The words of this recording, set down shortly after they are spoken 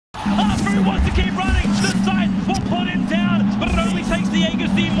Through wants to keep running. The side will put him down, but it only takes the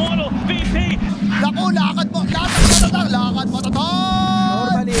Aegis, the Immortal, VP. Naku, lakad mo to,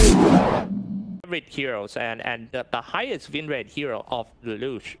 Normally. Heroes and the highest win rate hero of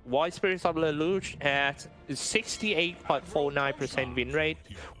Lelouch. Void Spirits of Lelouch at 68.49% win rate,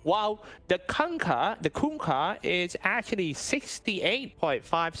 while the Kunkka is actually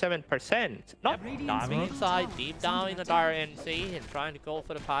 68.57%. Not diving inside, deep down in the dire NC and trying to go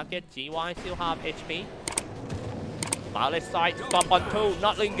for the target. GY still have HP. Polaris side stop on 2,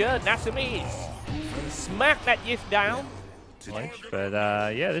 not looking good. Natsumi smack that Yift down. But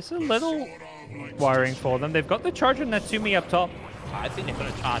yeah, this is a little worrying for them. They've got the charge on Natsumi up top. I think they're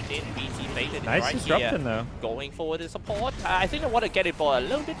going to charge in. BT faded nice right disruption here, though. Going for the support. I think they want to get it for a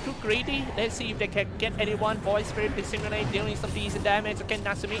little bit too greedy. Let's see if they can get anyone. Void Spirit to simulate, dealing some decent damage against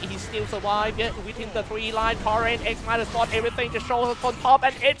Natsumi. He still survived within the 3-line. Torrent, X-Minus spot, everything to show us on top,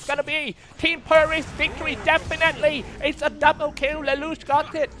 and it's going to be Team Polaris victory, definitely. It's a double kill. Lelouch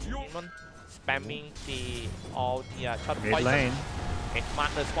got it. Spamming the shot mid lane.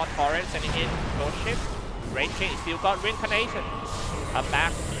 X-Minus spot, Torrent sending in Ghost Ship. Red King still got Reincarnation. Up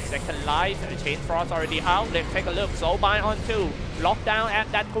back, second life, and the Chain Frost already out. Let's take a look. Soulbind on 2. Lockdown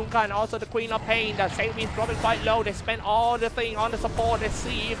at that Kunkka and also the Queen of Pain. The save is dropping quite low. They spend all the thing on the support. Let's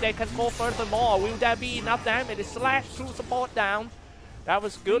see if they can go furthermore. Will there be enough damage? They slash through support down. That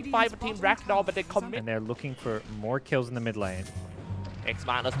was good fight for Team Ragdoll, but they commit. And they're looking for more kills in the mid lane.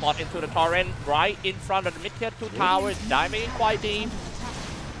 X-Minus spot into the Torrent right in front of the mid-tier 2 towers. Diving in quite deep.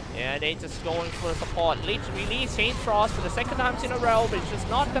 Yeah, they just going for support. Release Chain Frost for the second time in a row, but it's just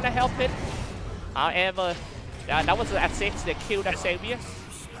not going to help it. However, that was the assist that killed that Xavier.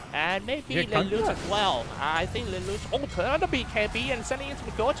 And maybe Lelouch as well. I think Lelouch turn the BKB and sending it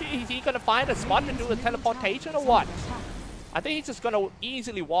to Gochi. Is he going to find a spot to do a teleportation or what? I think he's just going to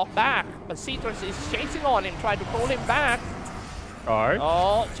easily walk back. But Citrus is chasing on him, trying to pull him back.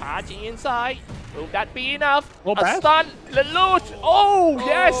 Oh, charging inside. Will that be enough? A stun. Lelouch. Oh,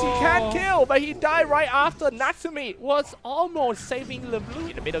 yes, he can kill, but he died right after. Natsumi was almost saving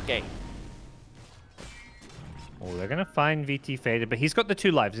Lelouch in the middle game. Oh, they're going to find VT faded, but he's got the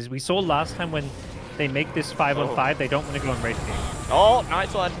 2 lives. As we saw last time when they make this 5-on-5, they don't want to go on raid game. Oh,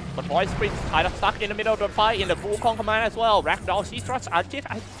 nice one. But Void Spirit kind of stuck in the middle of the fight in the Wukong command as well. Ragdoll, Citrus, I think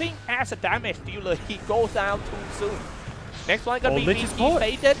as a damage dealer, he goes down too soon. Next one gonna be VT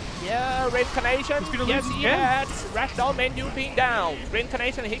faded. Yeah, Reincarnation. Yes, he has. Ragdoll menu being down.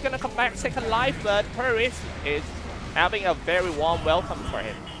 Reincarnation, he's gonna come back second life, but Polaris is having a very warm welcome for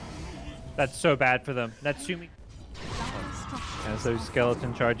him. That's so bad for them. Natsumi. As those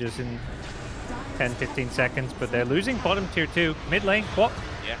skeleton charges in 10-15 seconds, but they're losing bottom tier 2. Mid lane, what?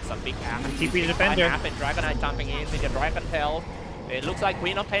 Yeah, some big happen. TP defender. Dragonite jumping in with the Dragon Tail. It looks like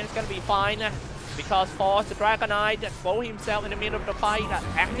Queen of Pain is gonna be fine. Because Force, the Dragonite, throw himself in the middle of the fight,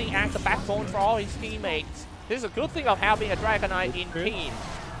 acting as a backbone for all his teammates. This is a good thing of having a Dragonite in team.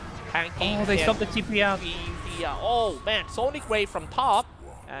 Oh, they stopped the TP out. Oh man, Sonic Wave from top.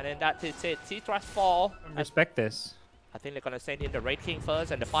 And then that is it. Citrus fall. Respect this. I think they're going to send in the Raid King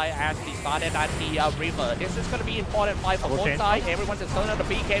first, and the fight actually started at the river. This is going to be important fight for both sides. Everyone's just turning on the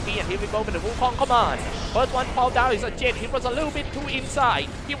BKB, and here we go with the Wukong command. First one fall down is a Jet. He was a little bit too inside.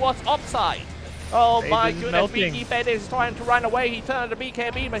 He was offside. Oh my goodness, VT faded is trying to run away. He turned the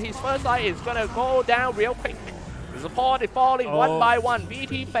BKB, but his first light is going to go down real quick. The support is falling one by one.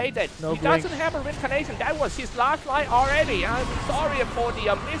 VT faded. He doesn't have a reincarnation. That was his last light already. I'm sorry for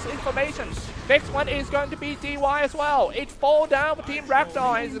the misinformation. Next one is going to be DY as well. It fall down for Team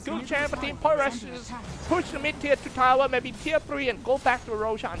Ragdoll. It's a good chance for Team Polaris to push the mid-tier to tower, maybe tier 3, and go back to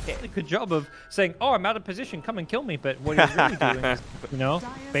Roshan. Good job of saying, oh, I'm out of position, come and kill me. But what he's really doing is, you know,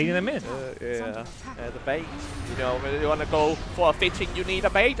 baiting them in. The bait. You know, when you want to go for a fishing, you need a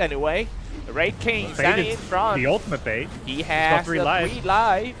bait anyway. The Raid King standing in front. The ultimate bait. He has 3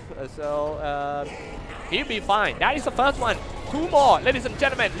 life. So he'll be fine. That is the first one. 2 more, ladies and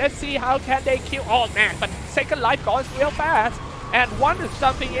gentlemen. Let's see how can they kill. Oh man, but second life goes real fast. And one is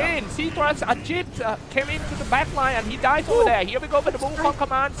jumping in. Citrus Ajit came into the back line and he dies over there. Here we go with the Wukong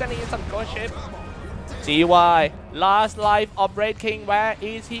command, sending in some ghost ship. GY, last life of Raid King. Where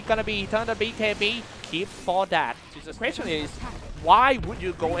is he gonna be? Turn the BKB. Keep for that. So the question is, why would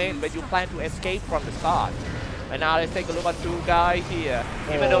you go in when you plan to escape from the start? And now let's take a look at 2 guys here.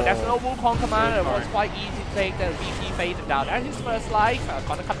 Even though there's no Wukong command, it was quite easy to take the VT faded down. That's his first life.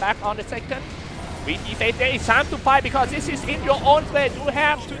 Gonna come back on the second. VT faded. It's time to fight because this is in your own place. You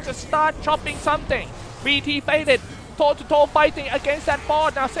have to just start chopping something. VT faded. Toe-to-toe fighting against that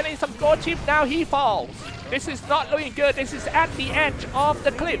board. Now sending some gold chip. Now he falls. This is not looking good. This is at the edge of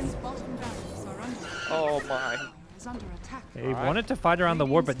the cliff. Oh my. They wanted to fight around the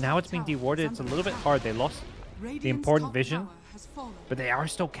ward, but now it's being dewarded. It's a little bit hard. They lost the important vision, but they are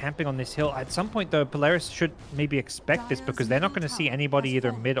still camping on this hill. At some point, though, Polaris should maybe expect this because they're not going to see anybody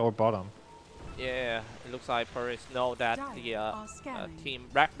either mid or bottom. Yeah, it looks like Polaris know that the team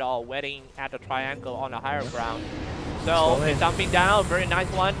Ragdoll waiting at the triangle on the higher ground. So they're jumping down, very nice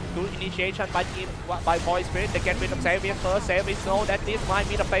one. Good initiation by Boy Spirit. They get rid of Xavier first. Xavier know that this might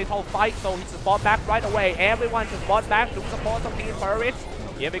be the fatal fight, so he spawned back right away. Everyone just spawned back to support some team Polaris.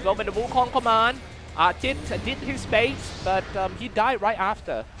 Here we go with the Wukong command. Did his base, but he died right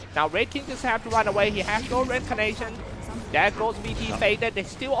after. Now Red King just have to run away. He has no reincarnation. There goes VT Faded. They're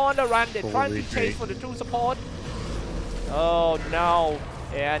still on the run. They're trying to chase for the true support. Oh no.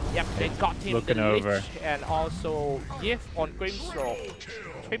 And yep, they got him looking the over. Lich and also Gift on Grimstroke.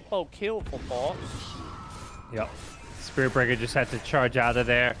 Triple kill for Force. Yep. Spirit Breaker just had to charge out of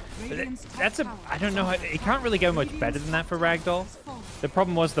there. That's I don't know, it can't really go much better than that for Ragdoll. The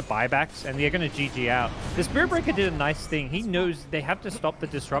problem was the buybacks, and they're going to GG out. The Spirit Breaker did a nice thing. He knows they have to stop the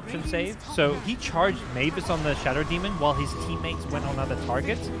disruption save, so he charged Mavis on the Shadow Demon while his teammates went on other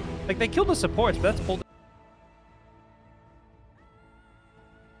targets. Like, they killed the supports, but that's pulled.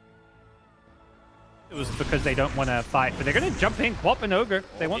 It was because they don't want to fight, but they're going to jump in, Quap and Ogre.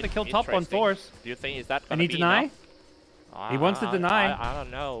 They want to kill top on Force. Do you think is that And going he to be deny? enough? He wants to deny. I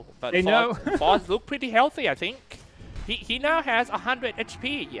don't know, but They know. Force look pretty healthy, I think. He now has 100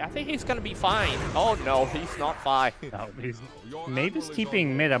 HP. I think he's gonna be fine. Oh no, he's not fine. No, Mavis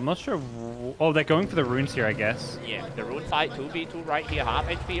keeping mid. I'm not sure. Oh, they're going for the runes here, I guess. Yeah, the rune fight 2v2 right here. Half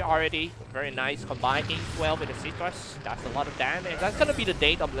HP already. Very nice. Combining well with the citrus. That's a lot of damage. That's gonna be the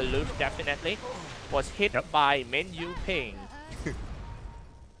date of the loot, definitely. Was hit by Menu Ping.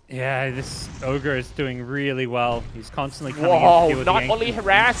 Yeah, this Ogre is doing really well. He's constantly coming Whoa, in to not only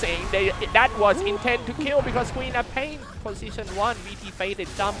harassing, that was intent to kill because Queen of Pain, position 1, VT Faded,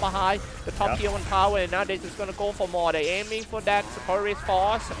 jump behind the top tier 1 tower, and now they're just going to go for more. They're aiming for that Polaris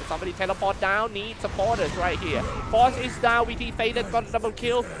Force. Somebody teleport down, need supporters right here. Force is down, VT Faded got a double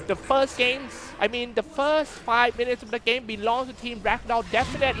kill. The first game, I mean, the first 5 minutes of the game belongs to Team Ragdoll,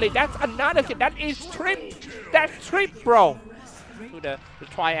 definitely. That's another kill. That is trip. That's trip, bro. To the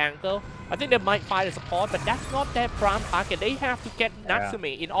triangle. I think they might find a support, but that's not their prime target. They have to get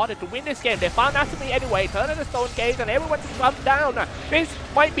Natsumi in order to win this game. They found Natsumi anyway, turn on the stone gate, and everyone just jumped down. This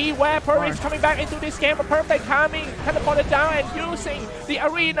might be where Polaris coming back into this game. A perfect timing, teleported down and using the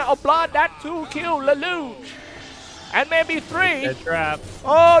Arena of Blood, that to kill Lelouch. And maybe 3. A trap.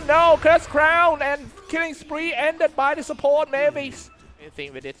 Oh no, Curse Crown and killing spree ended by the support Mavis.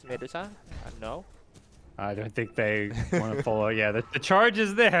 Anything with this Medusa? No. I don't think they want to follow. Yeah, the charge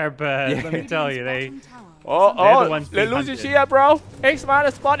is there, but let me tell you, they're the ones being Lelouch is hunted. here, bro.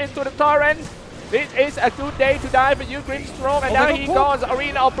 X-Minus spot into the torrent. This is a good day to die for you, Grimstroke. And now he goes.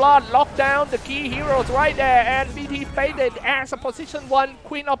 Arena of Blood, locked down the key heroes right there. And VT Faded as a position 1.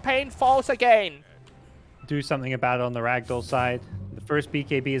 Queen of Pain falls again. Do something about it on the Ragdoll side. The first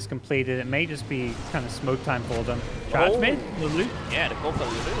BKB is completed. It may just be kind of smoke time for them. Charge mid, Lelouch. Yeah, they go for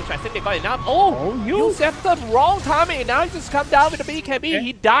Lelouch. I think they got enough. Oh, you set the wrong timing. Now he just come down with the BKB.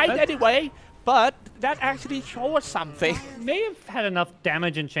 He died anyway, but that actually shows something. May have had enough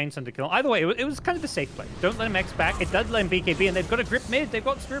damage and chainsaw to kill him. Either way, it was kind of a safe play. Don't let him X back. It does let him BKB, and they've got a grip mid. They've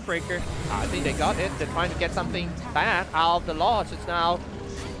got Spirit Breaker. I think they got it. They're trying to get something back out of the loss. It's now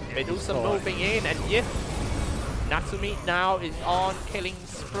Medusa moving in, and yes, Natsumi now is on killing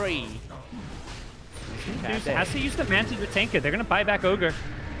spree. Has to use the Mantis with Tanker. They're going to buy back Ogre.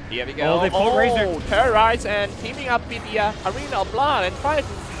 Here we go. Oh, they pulled Razor. Terrorize and teaming up with the Arena of Blood and trying to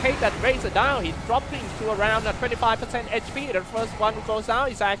take that Razor down. He's dropping to around 25% HP. The first one who goes down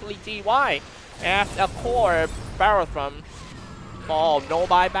is actually GY. As a core barrel from no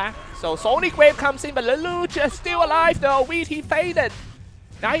buyback. So Sonic Wave comes in, but Lelouch is still alive though. VT Faded.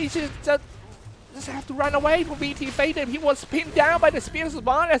 Now he's just have to run away from VT Faded. He was pinned down by the Spears of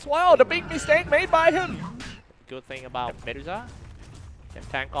Bond as well. The big mistake made by him. Good thing about Medusa. Can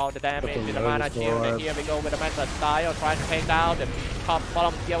tank all the damage with the Mana Shield. And here we go with the Method style. Trying to take down the top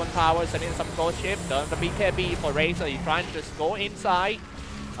bottom tier 1 towers and in some ghost ship. Turn the BKB for Razor. He's trying to just go inside.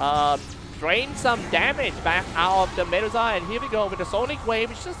 Drain some damage back out of the Medusa. And here we go with the Sonic Wave.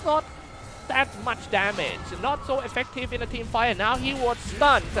 It's just not that much damage, not so effective in a team fight. And now he was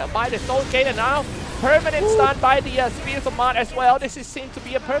stunned by the Stone Gate, and now permanent stun by the Spears of Mud as well. This seems to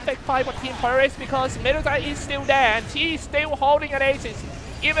be a perfect fight for Team Polaris because Medusa is still there and she's still holding an aces.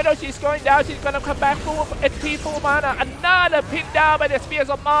 Even though she's going down, she's gonna come back full HP, full mana. Another pin down by the Spears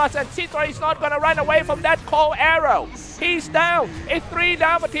of Mars, and Citra is not gonna run away from that cold arrow. He's down. It's 3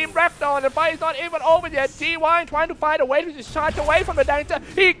 down for Team Ragdoll, and the fight is not even over yet. G1 trying to find a way to just charge away from the danger.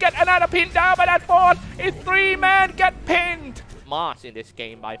 He get another pin down by that Ford. It's 3 men get pinned. Mars in this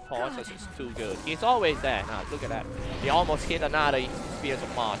game by force is too good. He's always there. Now look at that. He almost hit another Spears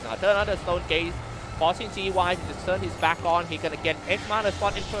of Mars. Now turn on the Stone Gaze, forcing G1 to just turn his back on. He's gonna get X mana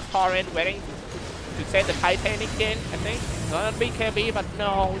spot into a torrent, waiting to send the Titanic in. I think gonna be KB, but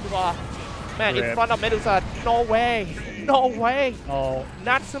no, man, in front of Medusa. No way, no way. Oh,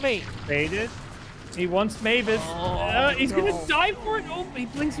 Natsumi faded. He wants Mavis. He's gonna die for it. Oh, he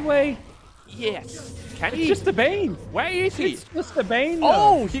blinks away. Yes. Can It's he? just a Bane. Where is he? It's just a Bane.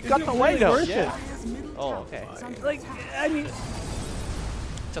 Oh, he got Is it away really though. worth Yeah. it? Oh, okay. Like, I mean,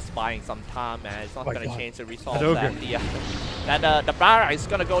 Just buying some time, man. It's not my gonna God. change the result. That That the Barra is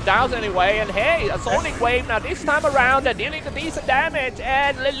gonna go down anyway. And hey, a Sonic Wave now. This time around, they're dealing the decent damage.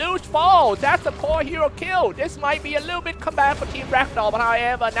 And Lelouch falls. That's the core hero kill. This might be a little bit comeback for Team Ragdoll, but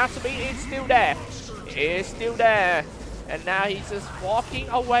however, Natsumi is still there. Is still there. And now he's just walking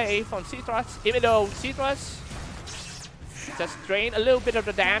away from Citrus, even though Citrus just drained a little bit of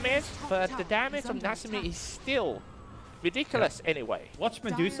the damage, but the damage from Natsumi is still ridiculous anyway. watch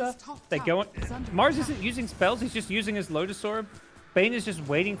Medusa. They go. Mars isn't using spells. He's just using his Lotus Orb. Bane is just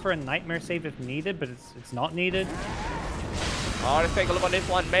waiting for a Nightmare save if needed, but it's not needed. Oh, let's take a look on this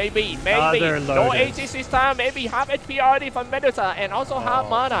one. Maybe. Other No Lotus. AGs this time. Maybe half HP already from Medusa and also half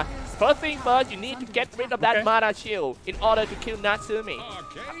mana. First thing first, you need to get rid of that mana shield in order to kill Natsumi.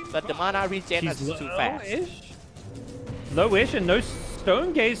 But the mana regen is too fast. Low-ish and no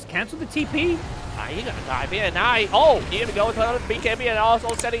Stone Gaze. Cancel the TP. He's gonna dive in and now. Oh, here we go. BKB and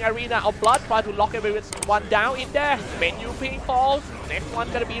also setting Arena of Blood. Try to lock everyone down in there. Menu ping falls. Next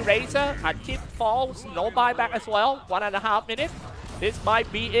one gonna be Razor. A chip falls. No buyback as well. 1.5 minutes. This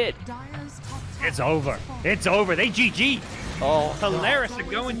might be it. It's over. It's over. They GG. Oh, Polaris are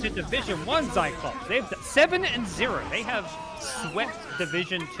going to Division 1, Xyclopz. They've 7-0. They have swept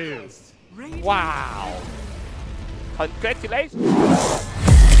Division 2. wow. Congratulations.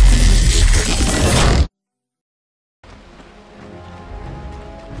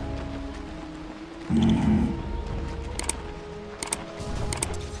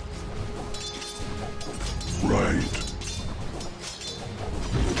 Right.